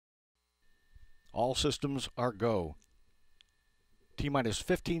All systems are go. T-minus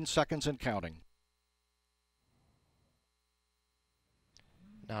 15 seconds and counting.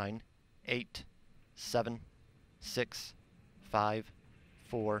 9, 8, 7, 6, 5,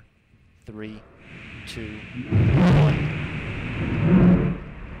 4, 3, 2, 1.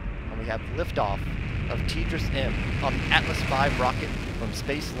 And we have liftoff of TDRS-M on the Atlas V rocket from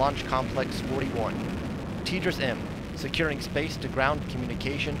Space Launch Complex 41. TDRS-M, securing space-to-ground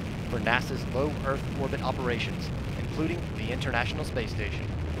communication for NASA's low Earth orbit operations, including the International Space Station.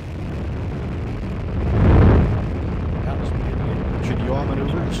 Atlas beginning an engine yaw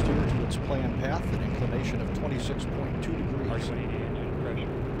maneuver to steer to its planned path at an inclination of 26.2 degrees.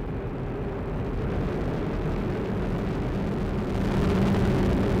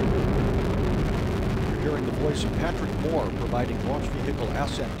 You're hearing the voice of Patrick Moore providing launch vehicle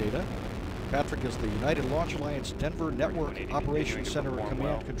ascent data. Patrick is the United Launch Alliance Denver Network Operations Center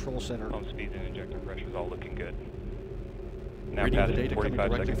Command Control Center. Pump speeds and injector pressures all looking good. Now Reading the passing data coming 45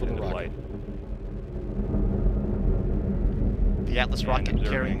 directly seconds from the into rocket. flight. The Atlas rocket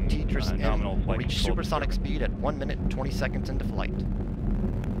carrying TDRS-M nominal will flight reach control supersonic speed at 1 minute and 20 seconds into flight.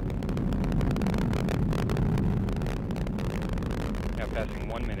 Now passing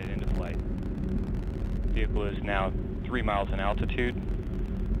 1 minute into flight. Vehicle is now 3 miles in altitude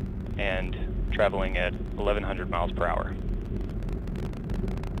and traveling at 1,100 miles per hour.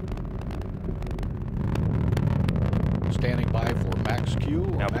 Standing by for max Q.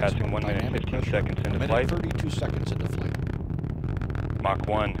 Now passing 1 minute 15 seconds into flight. 32 seconds into flight. Mach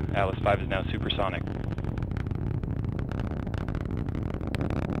 1, Atlas V is now supersonic.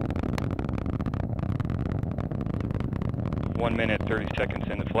 One minute 30 seconds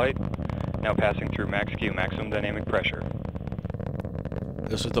into flight. Now passing through max Q, maximum dynamic pressure.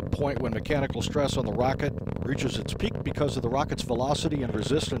 This is the point when mechanical stress on the rocket reaches its peak because of the rocket's velocity and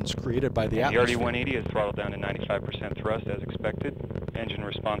resistance created by the atmosphere. The RD-180 is throttled down to 95% thrust as expected. Engine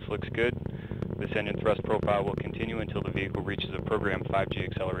response looks good. This engine thrust profile will continue until the vehicle reaches a programmed 5G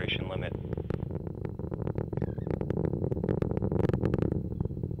acceleration limit.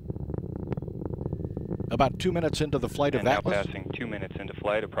 About 2 minutes into the flight of Now Atlas. passing 2 minutes into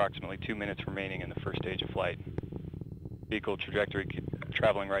flight, approximately 2 minutes remaining in the first stage of flight. Vehicle trajectory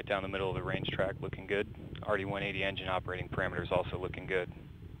traveling right down the middle of the range track, looking good. RD-180 engine operating parameters also looking good.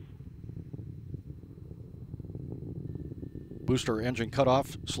 Booster engine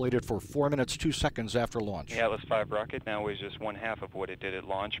cutoff slated for 4 minutes 2 seconds after launch. The Atlas V rocket now weighs just 1/2 of what it did at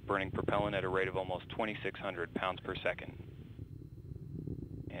launch, burning propellant at a rate of almost 2,600 pounds per second.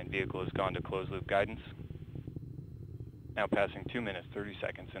 And vehicle has gone to closed loop guidance. Now passing 2 minutes 30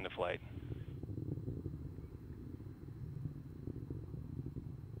 seconds into flight.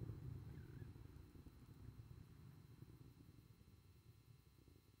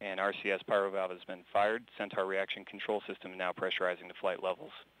 And RCS pyro valve has been fired. Centaur reaction control system now pressurizing to flight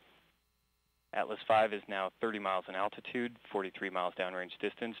levels. Atlas V is now 30 miles in altitude, 43 miles downrange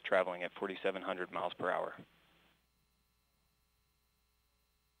distance, traveling at 4,700 miles per hour.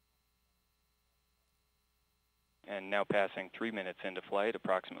 And now passing 3 minutes into flight,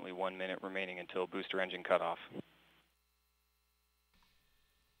 approximately 1 minute remaining until booster engine cutoff.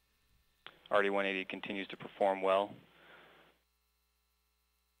 RD-180 continues to perform well.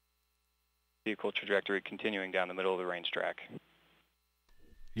 Vehicle trajectory continuing down the middle of the range track.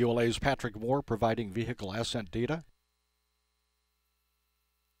 ULA's Patrick Moore providing vehicle ascent data.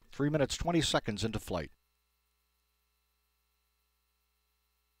 3 minutes 20 seconds into flight.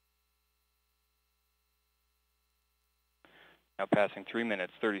 Now passing 3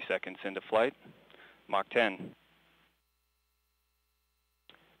 minutes 30 seconds into flight. Mach 10.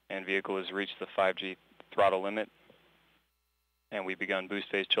 And vehicle has reached the 5G throttle limit. And we've begun boost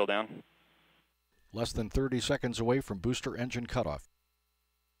phase chill down. Less than 30 seconds away from booster engine cutoff.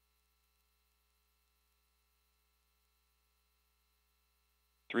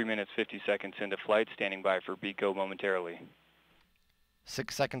 Three minutes 50 seconds into flight, standing by for BECO momentarily.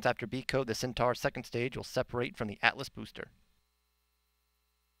 6 seconds after BECO, the Centaur second stage will separate from the Atlas booster.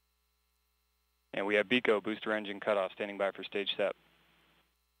 And we have BECO, booster engine cutoff, standing by for stage SEP.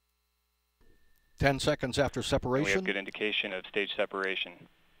 10 seconds after separation. And we have good indication of stage separation.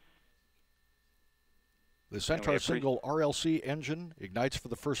 The Centaur single RLC engine ignites for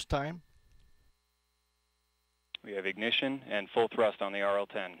the first time. We have ignition and full thrust on the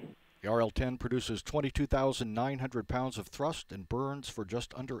RL-10. The RL-10 produces 22,900 pounds of thrust and burns for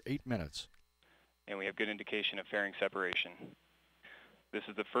just under 8 minutes. And we have good indication of fairing separation. This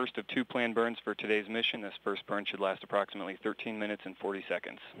is the first of 2 planned burns for today's mission. This first burn should last approximately 13 minutes and 40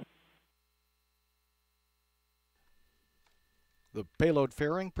 seconds. The payload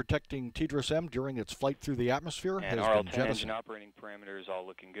fairing protecting TDRS-M during its flight through the atmosphere And has RL-10 been engine jettisoned. operating parameters all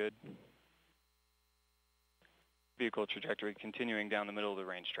looking good. Vehicle trajectory continuing down the middle of the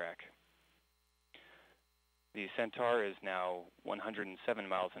range track. The Centaur is now 107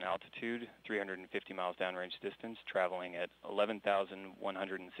 miles in altitude, 350 miles downrange distance, traveling at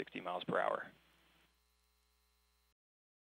 11,160 miles per hour.